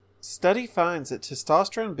Study finds that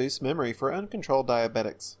testosterone boosts memory for uncontrolled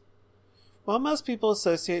diabetics. While most people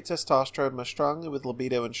associate testosterone most strongly with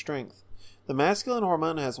libido and strength, the masculine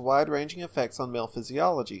hormone has wide-ranging effects on male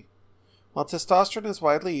physiology. While testosterone is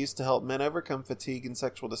widely used to help men overcome fatigue and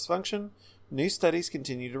sexual dysfunction, new studies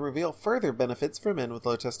continue to reveal further benefits for men with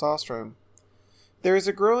low testosterone. There is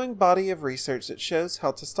a growing body of research that shows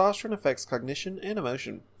how testosterone affects cognition and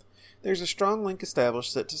emotion. There is a strong link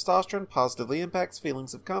established that testosterone positively impacts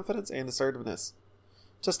feelings of confidence and assertiveness.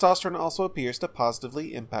 Testosterone also appears to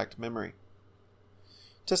positively impact memory.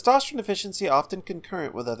 Testosterone deficiency often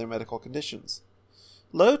concurrent with other medical conditions.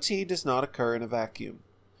 Low T does not occur in a vacuum.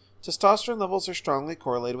 Testosterone levels are strongly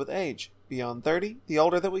correlated with age. Beyond 30, the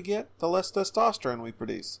older that we get, the less testosterone we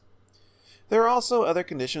produce. There are also other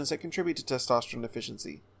conditions that contribute to testosterone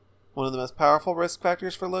deficiency. One of the most powerful risk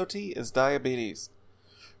factors for low T is diabetes.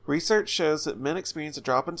 Research shows that men experience a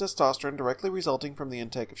drop in testosterone directly resulting from the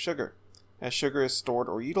intake of sugar. As sugar is stored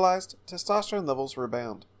or utilized, testosterone levels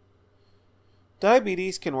rebound.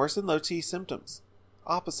 Diabetes can worsen low T symptoms.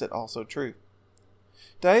 Opposite also true.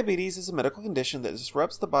 Diabetes is a medical condition that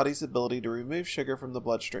disrupts the body's ability to remove sugar from the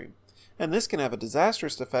bloodstream, and this can have a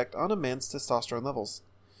disastrous effect on a man's testosterone levels.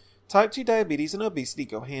 Type 2 diabetes and obesity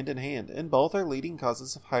go hand in hand, and both are leading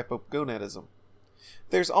causes of hypogonadism.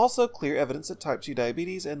 There's also clear evidence that type 2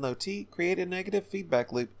 diabetes and low T create a negative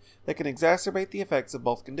feedback loop that can exacerbate the effects of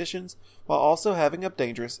both conditions while also having a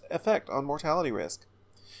dangerous effect on mortality risk.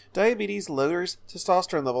 Diabetes lowers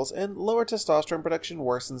testosterone levels, and lower testosterone production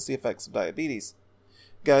worsens the effects of diabetes.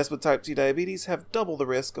 Guys with type 2 diabetes have double the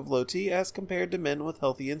risk of low T as compared to men with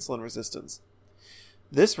healthy insulin resistance.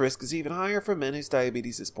 This risk is even higher for men whose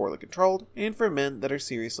diabetes is poorly controlled and for men that are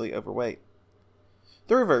seriously overweight.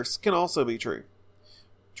 The reverse can also be true.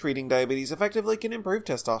 Treating diabetes effectively can improve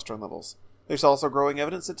testosterone levels. There's also growing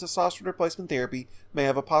evidence that testosterone replacement therapy may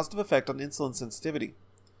have a positive effect on insulin sensitivity.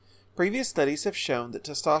 Previous studies have shown that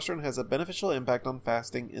testosterone has a beneficial impact on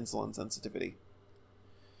fasting insulin sensitivity.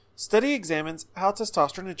 Study examines how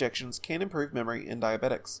testosterone injections can improve memory in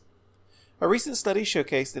diabetics. A recent study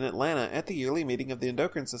showcased in Atlanta at the yearly meeting of the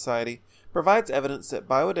Endocrine Society provides evidence that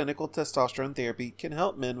bioidentical testosterone therapy can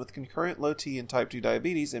help men with concurrent low T and type 2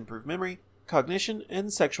 diabetes improve memory, cognition,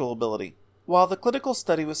 and sexual ability. While the clinical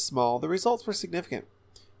study was small, the results were significant.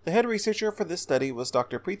 The head researcher for this study was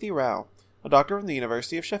Dr. Preeti Rao, a doctor from the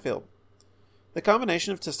University of Sheffield. The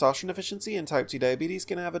combination of testosterone deficiency and type 2 diabetes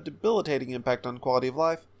can have a debilitating impact on quality of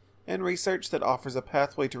life, and research that offers a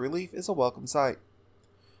pathway to relief is a welcome sight.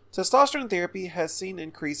 Testosterone therapy has seen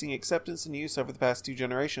increasing acceptance and use over the past 2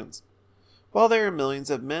 generations. While there are millions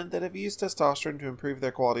of men that have used testosterone to improve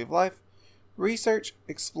their quality of life, research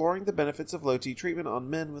exploring the benefits of low T treatment on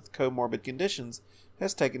men with comorbid conditions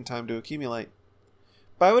has taken time to accumulate.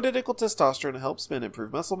 Bioidentical testosterone helps men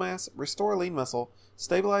improve muscle mass, restore lean muscle,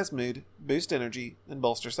 stabilize mood, boost energy, and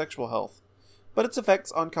bolster sexual health. But its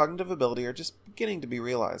effects on cognitive ability are just beginning to be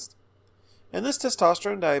realized. In this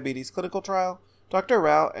testosterone diabetes clinical trial, Dr.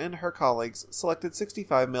 Rao and her colleagues selected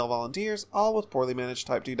 65 male volunteers, all with poorly managed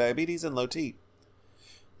type 2 diabetes and low T.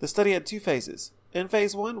 The study had 2 phases. In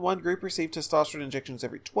phase 1, one group received testosterone injections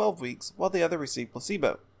every 12 weeks, while the other received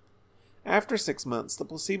placebo. After 6 months, the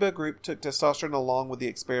placebo group took testosterone along with the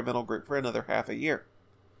experimental group for another half a year.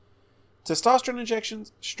 Testosterone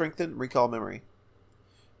injections strengthen recall memory.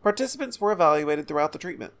 Participants were evaluated throughout the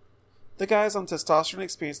treatment. The guys on testosterone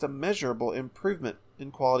experienced a measurable improvement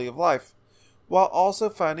in quality of life, while also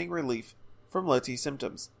finding relief from low T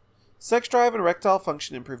symptoms. Sex drive and erectile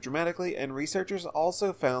function improved dramatically, and researchers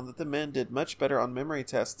also found that the men did much better on memory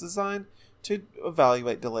tests designed to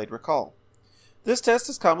evaluate delayed recall. This test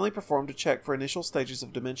is commonly performed to check for initial stages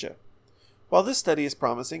of dementia. While this study is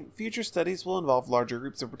promising, future studies will involve larger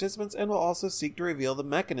groups of participants and will also seek to reveal the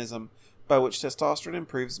mechanism by which testosterone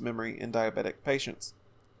improves memory in diabetic patients.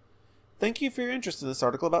 Thank you for your interest in this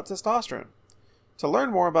article about testosterone. To learn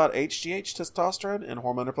more about HGH, testosterone, and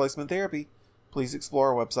hormone replacement therapy, please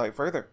explore our website further.